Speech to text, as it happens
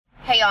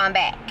Hey y'all, I'm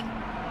back.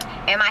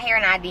 And my hair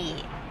not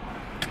did.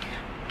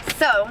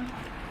 So,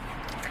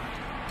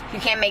 you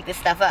can't make this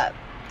stuff up.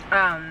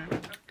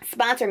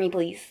 Sponsor me,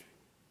 please.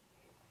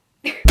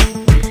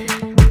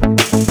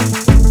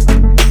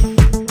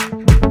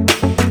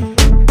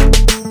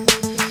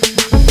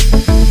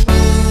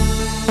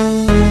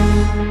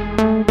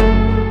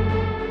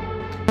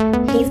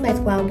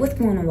 What's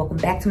going on? Welcome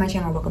back to my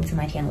channel. Welcome to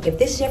my channel. If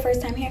this is your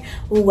first time here,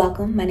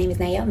 welcome. My name is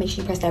Naya. Make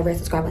sure you press that red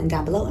subscribe button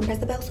down below and press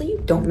the bell so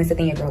you don't miss a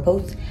thing your girl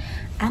posts.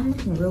 I'm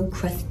looking real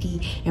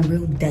crusty and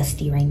real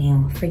dusty right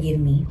now. Forgive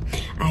me.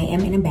 I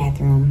am in a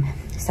bathroom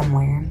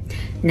somewhere.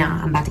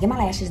 Nah, I'm about to get my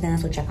lashes done,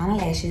 so check out my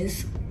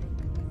lashes.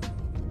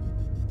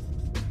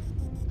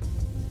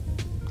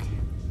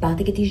 About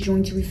to get these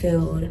joints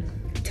refilled.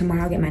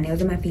 Tomorrow I'll get my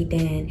nails and my feet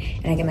done,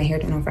 and I get my hair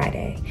done on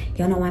Friday.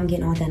 Y'all know why I'm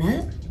getting all done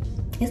up?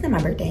 It's not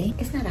my birthday.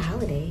 It's not a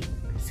holiday.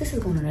 Sis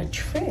is going on a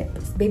trip.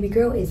 Baby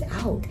girl is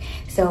out.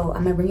 So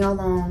I'm gonna bring y'all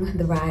along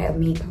the ride of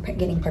me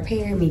getting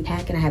prepared, me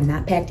packing. I have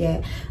not packed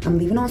yet. I'm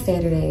leaving on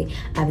Saturday.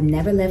 I've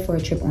never left for a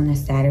trip on a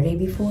Saturday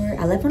before.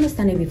 I left on a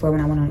Sunday before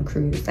when I went on a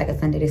cruise, like a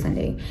Sunday to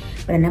Sunday.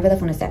 But I never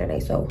left on a Saturday,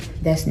 so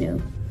that's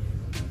new.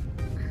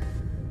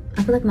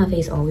 I feel like my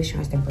face always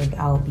tries to break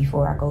out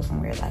before I go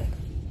somewhere, like,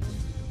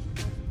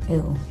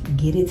 ew,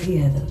 get it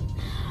together.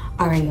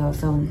 All right, y'all,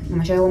 so I'm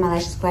gonna show you what my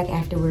lashes look like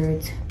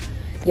afterwards.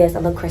 Yes, I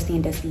look crusty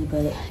and dusty,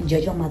 but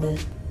judge your mother.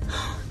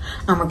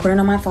 I'm recording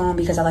on my phone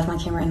because I left my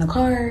camera in the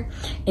car,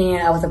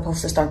 and I was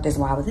supposed to start this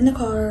while I was in the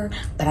car,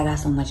 but I got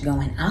so much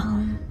going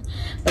on.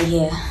 But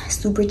yeah,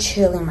 super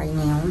chilling right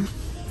now.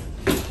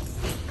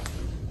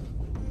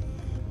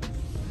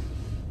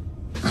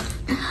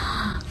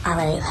 All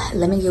right,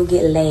 let me go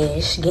get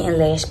lashed. Getting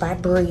lashed by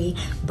Bree.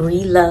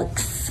 Bree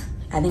Lux.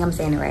 I think I'm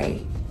saying it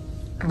right.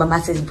 But my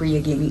sis Bree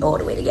will get me all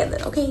the way together,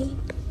 okay?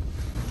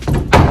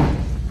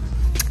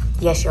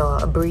 Yes,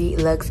 y'all, Bree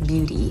Lux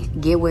Beauty.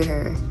 Get with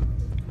her.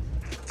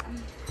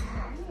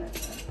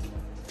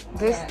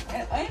 This.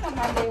 Ain't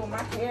nobody with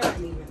my hair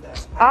even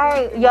though.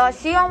 Alright, y'all,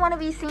 she don't want to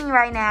be seen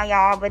right now,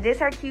 y'all. But this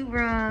her cute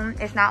room.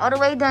 It's not all the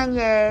way done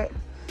yet.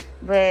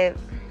 But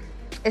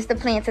it's the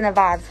plants and the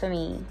vibes for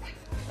me.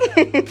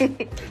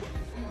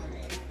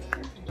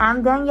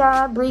 I'm done,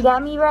 y'all. Bree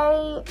got me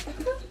right.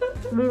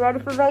 Be ready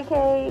for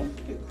vacay.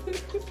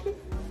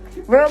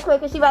 Real quick,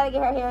 cause she about to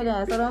get her hair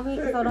done, so don't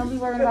be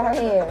worrying about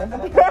her hair.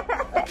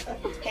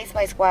 Hey,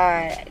 Spice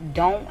Squad,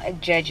 don't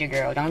judge your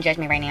girl. Don't judge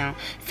me right now.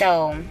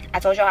 So I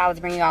told y'all I was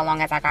bringing y'all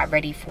along as I got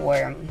ready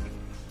for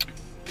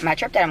my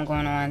trip that I'm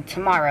going on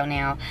tomorrow.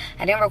 Now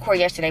I didn't record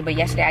yesterday, but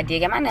yesterday I did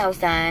get my nails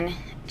done.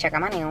 Check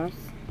out my nails.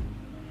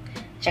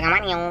 Check out my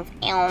nails.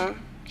 Ew.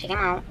 Check them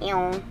out.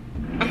 Ew.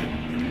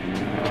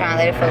 Trying to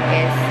let it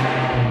focus.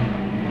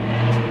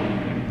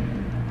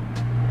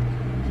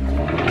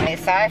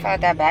 Sorry about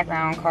that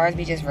background. Cars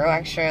be just real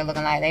extra,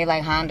 looking like they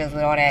like Hondas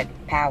with all that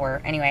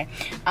power. Anyway,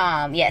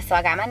 yeah, so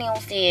I got my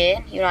nails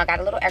did. You know, I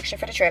got a little extra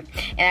for the trip,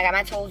 and I got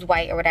my toes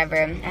white or whatever.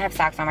 I have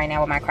socks on right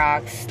now with my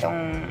Crocs.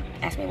 Don't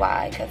ask me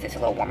why, because it's a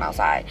little warm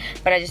outside,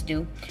 but I just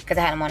do because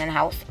I had them on in the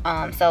house.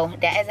 So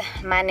that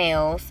is my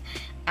nails.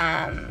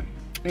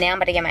 Now I'm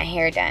about to get my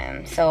hair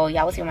done, so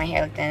y'all will see what my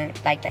hair look done,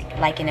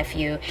 like in a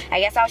few. I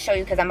guess I'll show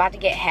you because I'm about to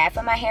get half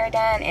of my hair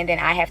done, and then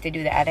I have to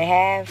do the other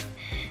half.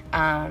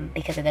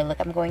 Because of the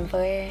look I'm going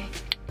for.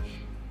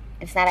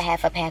 It's not a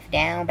half up, half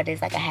down, but it's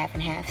like a half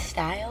and half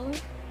style.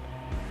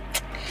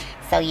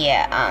 So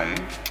yeah,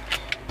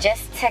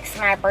 just text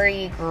my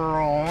Bree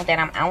girl that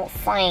I'm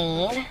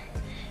outside.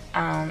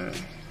 And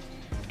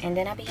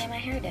then I'll be getting my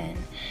hair done.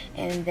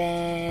 And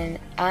then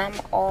I'm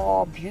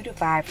all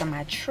beautified for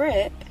my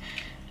trip.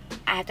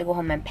 I have to go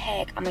home and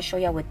pack. I'm gonna show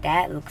y'all what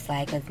that looks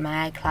like, because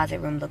my closet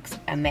room looks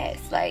a mess.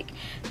 Like,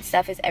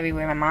 stuff is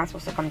everywhere. My mom's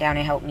supposed to come down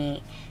and help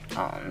me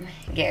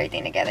get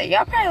everything together.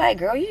 Y'all probably like,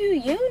 girl,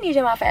 you need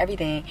your mom for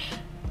everything.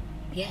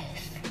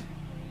 Yes,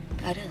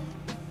 I do.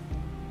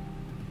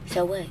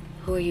 So what?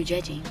 Who are you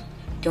judging?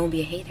 Don't be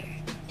a hater.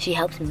 She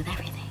helps me with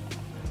everything.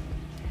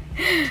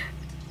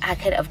 I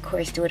could, of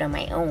course, do it on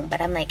my own, but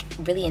I'm like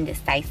really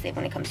indecisive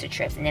when it comes to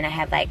trips. And then I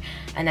have like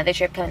another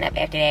trip coming up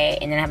after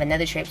that, and then I have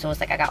another trip, so it's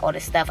like I got all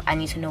this stuff. I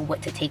need to know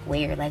what to take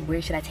where. Like,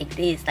 where should I take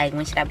this? Like,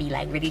 when should I be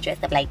like really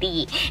dressed up like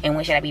this, and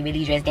when should I be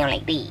really dressed down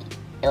like this,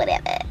 or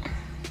whatever.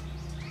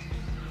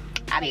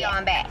 I'll be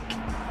on back,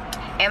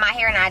 and my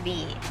hair not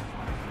did.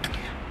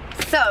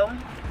 So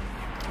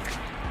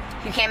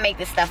you can't make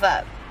this stuff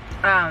up.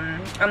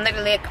 I'm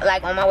literally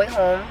like on my way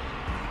home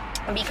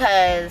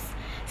because.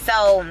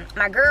 So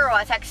my girl,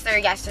 I texted her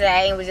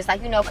yesterday and was just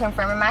like, you know,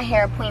 confirming my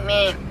hair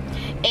appointment,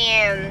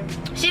 and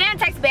she didn't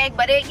text back,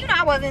 but it, you know,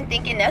 I wasn't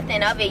thinking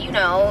nothing of it, you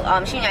know.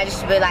 She I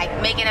just be like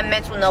making a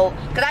mental note,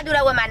 because I do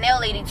that with my nail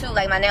lady too.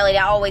 Like my nail lady,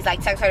 I always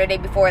like text her the day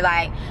before,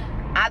 like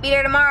I'll be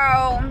there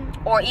tomorrow,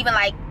 or even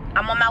like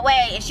I'm on my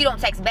way, and she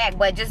don't text back,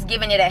 but just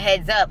giving it a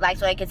heads up, like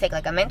so I can take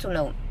like a mental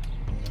note.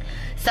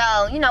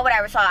 So, you know,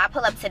 whatever. So I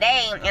pull up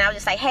today and I was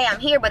just like, hey, I'm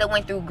here, but it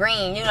went through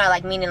green, you know,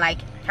 like meaning like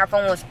her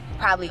phone was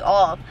probably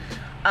off.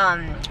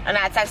 And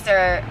I texted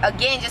her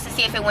again just to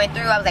see if it went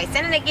through. I was like,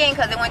 send it again,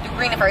 because it went through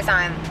green the first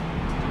time.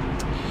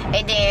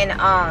 And then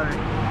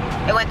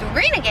it went through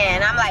green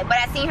again. I'm like, but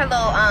I seen her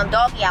little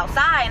doggy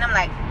outside, and I'm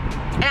like,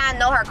 and I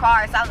know her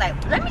car, so I was like,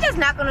 let me just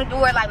knock on the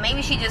door. Like,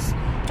 maybe she just,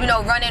 you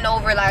know, running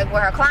over like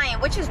with her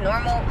client, which is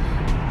normal,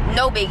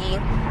 no biggie.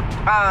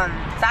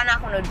 So I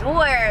knock on the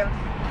door,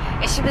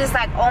 and she was just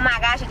like, oh my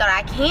gosh, she thought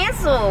I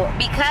canceled,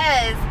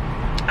 because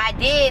I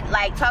did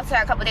like talk to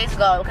her a couple days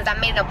ago, because I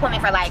made an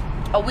appointment for like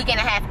a week and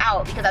a half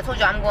out, because I told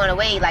you I'm going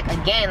away like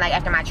again, like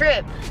after my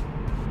trip,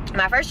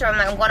 my first trip. I'm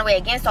like, I'm going away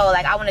again, so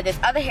like I wanted this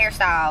other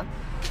hairstyle,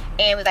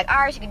 and was like, all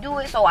right, she can do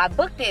it. So I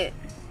booked it.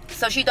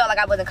 So she thought like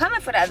I wasn't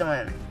coming for the other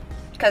one,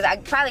 because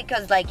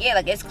like, yeah,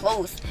 like it's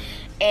close.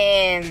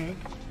 And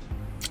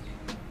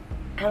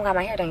I don't got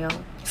my hair done,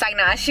 y'all. It's like,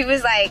 nah, she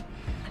was like,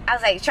 I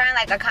was like trying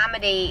like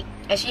accommodate,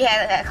 and she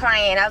had a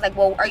client, and I was like,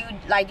 well, are you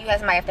like, do you have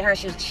somebody after her?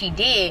 She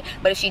did,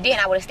 but if she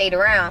didn't, I would have stayed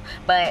around.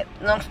 But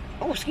long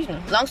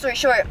story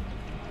short,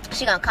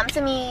 she gonna come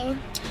to me,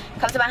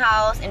 come to my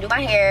house and do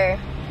my hair,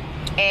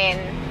 and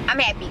I'm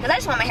happy because I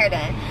just want my hair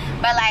done.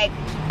 But like,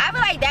 I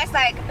feel like that's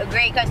like a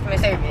great customer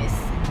service,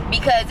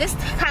 because this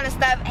kind of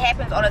stuff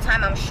happens all the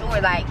time, I'm sure,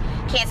 like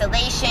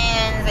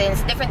cancellations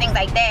and different things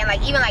like that, and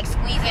like even like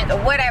squeezing or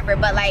whatever.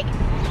 But like,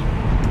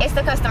 it's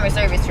the customer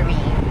service for me.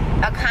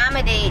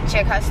 Accommodate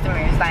your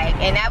customers, like,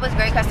 and that was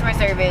great customer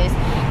service.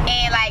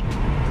 And like,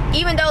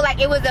 even though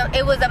like it was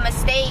a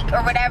mistake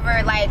or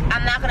whatever, like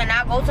I'm not gonna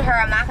not go to her,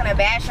 I'm not gonna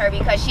bash her,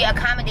 because she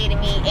accommodated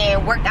me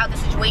and worked out the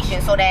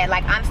situation so that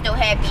like I'm still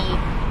happy.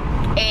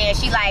 And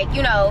she like,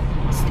 you know,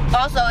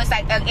 also it's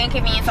like an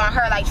inconvenience on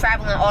her like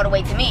traveling all the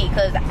way to me,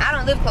 because I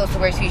don't live close to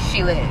where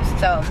she lives.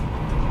 So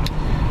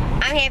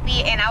I'm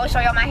happy, and I will show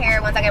y'all my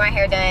hair once I get my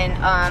hair done.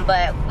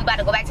 But we about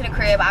to go back to the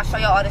crib. I'll show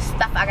y'all all the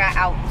stuff I got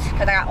out,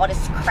 because I got all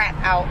this crap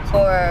out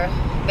for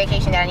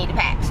vacation that I need to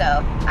pack. So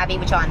I'll be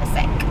with y'all in a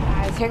sec.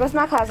 Guys, here goes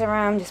my closet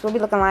room. This will be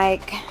looking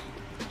like.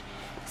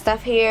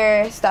 Stuff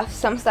here,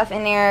 some stuff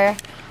in there,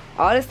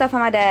 all this stuff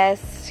on my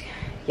desk.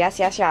 Yes.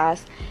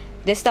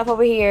 This stuff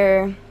over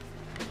here.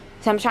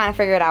 So I'm trying to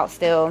figure it out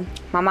still.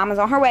 My mama's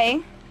on her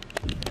way.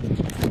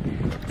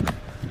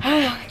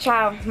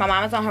 Child, my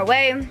mama's on her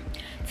way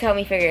to help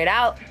me figure it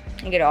out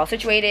and get it all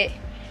situated.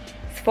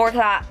 It's 4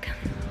 o'clock.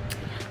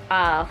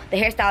 The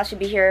hairstylist should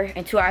be here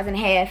in 2 hours and a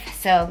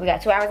half. So we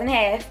got 2 hours and a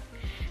half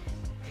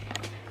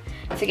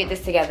to get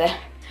this together.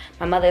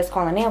 My mother is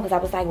calling now because I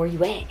was like, where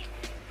you at?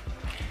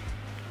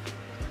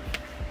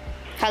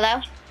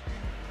 Hello?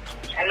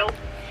 Hello?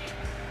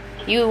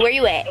 Where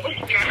you at? It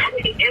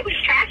was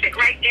traffic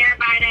right there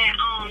by that,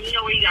 you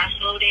know, where you gotta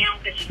slow down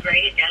because you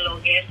right at that little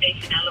gas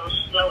station, that little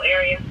slow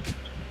area.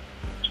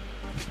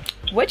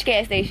 Which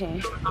gas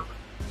station?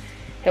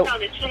 No,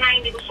 the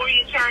 290 before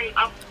you turn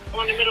up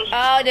on the middle.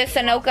 Oh, the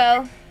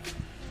Sunoco?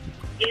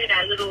 Yeah,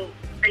 that little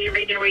area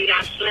right there where you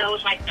got slow.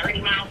 It's like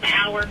 30 miles an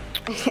hour.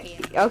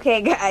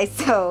 Okay, guys,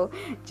 so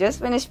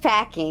just finished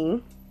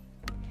packing.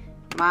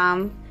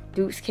 Mom,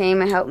 Dukes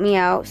came and helped me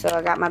out, so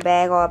I got my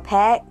bag all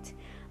packed.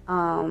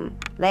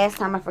 Last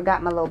time I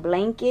forgot my little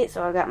blanket,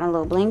 so I got my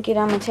little blanket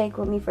I'm gonna take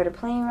with me for the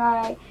plane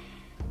ride.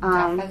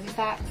 Fuzzy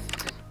socks?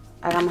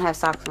 I'm gonna have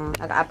socks on.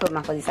 I put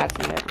my fuzzy socks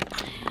in there.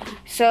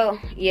 So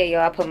yeah,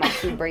 y'all, I put my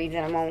 2 braids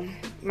in them on.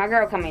 My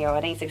girl coming, y'all.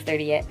 It ain't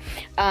 6:30 yet.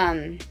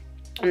 I'm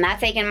not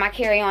taking my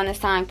carry-on this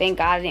time. Thank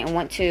God I didn't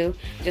want to.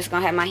 Just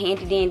gonna have my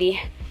handy dandy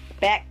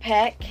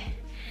backpack.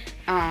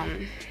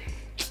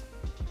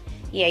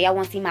 Yeah, y'all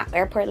wanna see my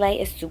airport light?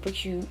 It's super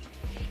cute.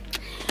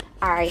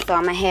 Alright, so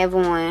I'm gonna have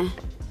on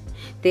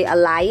the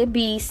Alaya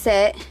B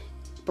set,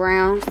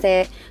 brown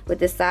set with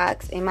the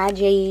socks and my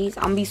J's.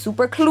 I'm gonna be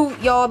super cute,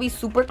 y'all. Be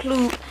super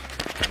cute.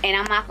 And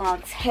I'm not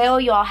gonna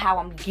tell y'all how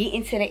I'm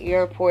getting to the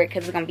airport,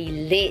 because it's gonna be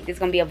lit. This is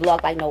gonna be a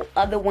vlog like no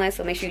other one.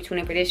 So make sure you tune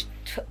in for this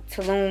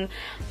Tulum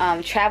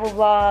travel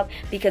vlog,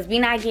 because we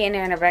not getting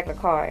there in a regular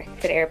car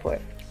to the airport.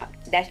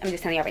 I'm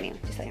just telling y'all right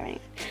now.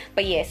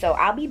 But yeah, so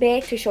I'll be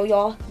back to show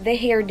y'all the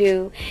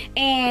hairdo.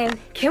 And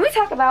can we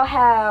talk about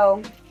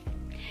how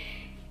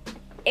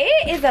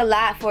it is a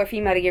lot for a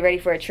female to get ready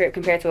for a trip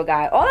compared to a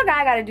guy. All a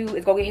guy gotta do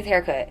is go get his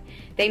hair cut.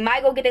 They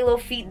might go get their little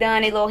feet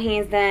done, their little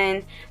hands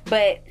done,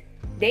 but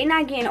they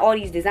not getting all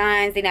these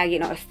designs. They not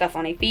getting all the stuff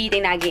on their feet. They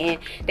not getting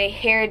their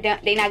hair done.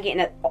 They not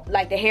getting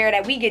like the hair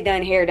that we get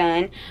done, hair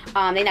done.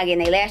 They not getting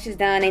their lashes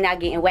done. They not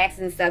getting waxes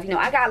and stuff. You know,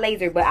 I got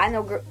laser, but I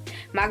know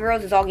my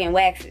girls is all getting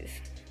waxes.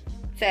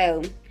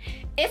 So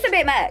it's a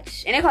bit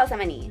much, and it costs some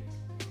money.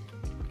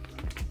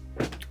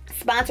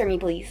 Sponsor me,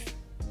 please.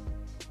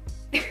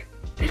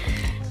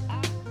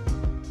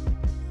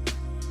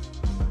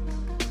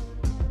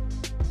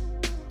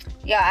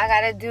 Yo,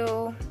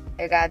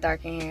 it got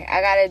dark in here.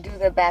 I gotta do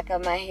the back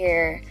of my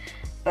hair,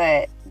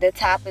 but the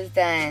top is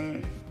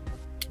done.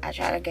 I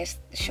try to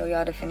show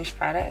y'all the finished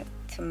product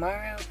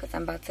tomorrow, because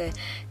I'm about to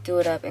do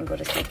it up and go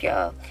to sleep,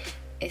 y'all.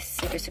 It's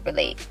super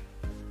late.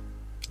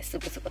 It's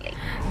super late.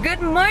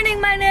 Good morning,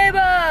 my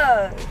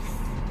neighbors,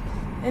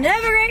 and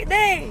have a great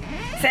day.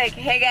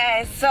 Hey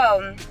guys,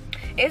 so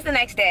it's the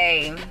next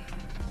day.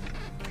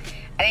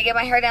 I didn't get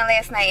my hair done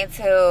last night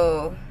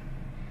until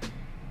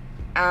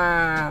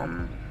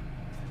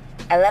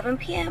 11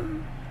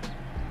 p.m.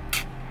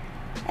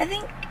 I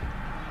think.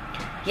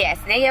 Yes,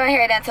 they get my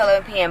hair done till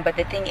 11 p.m. But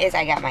the thing is,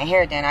 I got my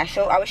hair done. I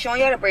was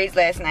showing y'all the braids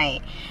last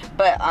night,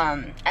 but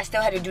I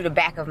still had to do the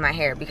back of my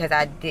hair because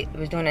I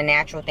was doing a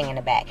natural thing in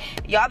the back.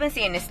 Y'all been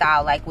seeing this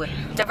style like with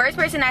the first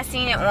person I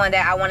seen it on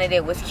that I wanted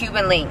it was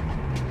Cuban Link,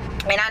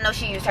 and I know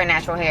she used her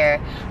natural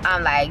hair.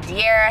 Like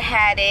Diera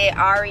had it,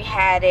 Ari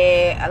had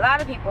it, a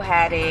lot of people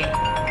had it.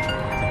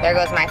 There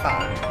goes my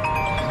phone.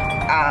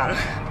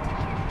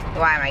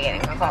 Why am I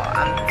getting a call?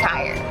 I'm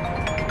tired.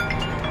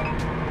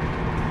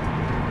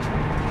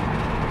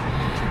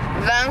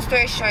 Long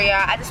story short,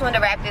 y'all, I just wanted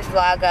to wrap this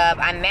vlog up.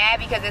 I'm mad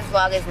because this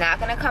vlog is not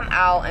gonna come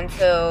out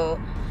until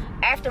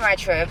after my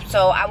trip,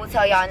 so I will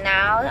tell y'all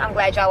now. I'm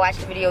glad y'all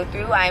watched the video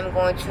through. I'm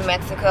going to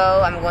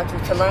Mexico. I'm going to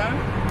Tulum,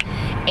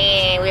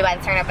 and we're about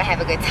to turn up and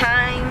have a good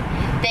time.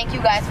 Thank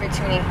you guys for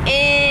tuning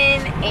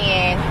in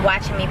and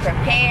watching me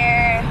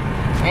prepare.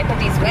 Let me put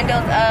these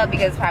windows up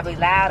because it's probably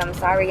loud. I'm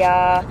sorry,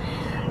 y'all.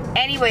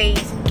 Anyways,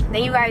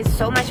 thank you guys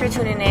so much for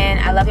tuning in.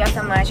 I love y'all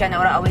so much. I know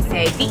what I always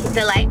say. Be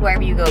the light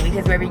wherever you go,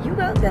 because wherever you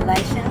go, the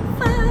light shall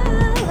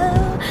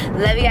follow.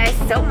 Love you guys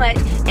so much,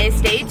 and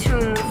stay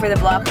tuned for the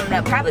vlog coming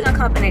up. Probably gonna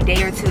come up in a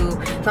day or two. So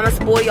I'm gonna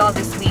spoil y'all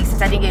this week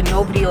since I didn't get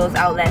no videos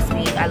out last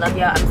week. I love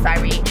y'all. I'm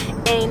sorry.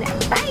 And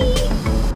bye.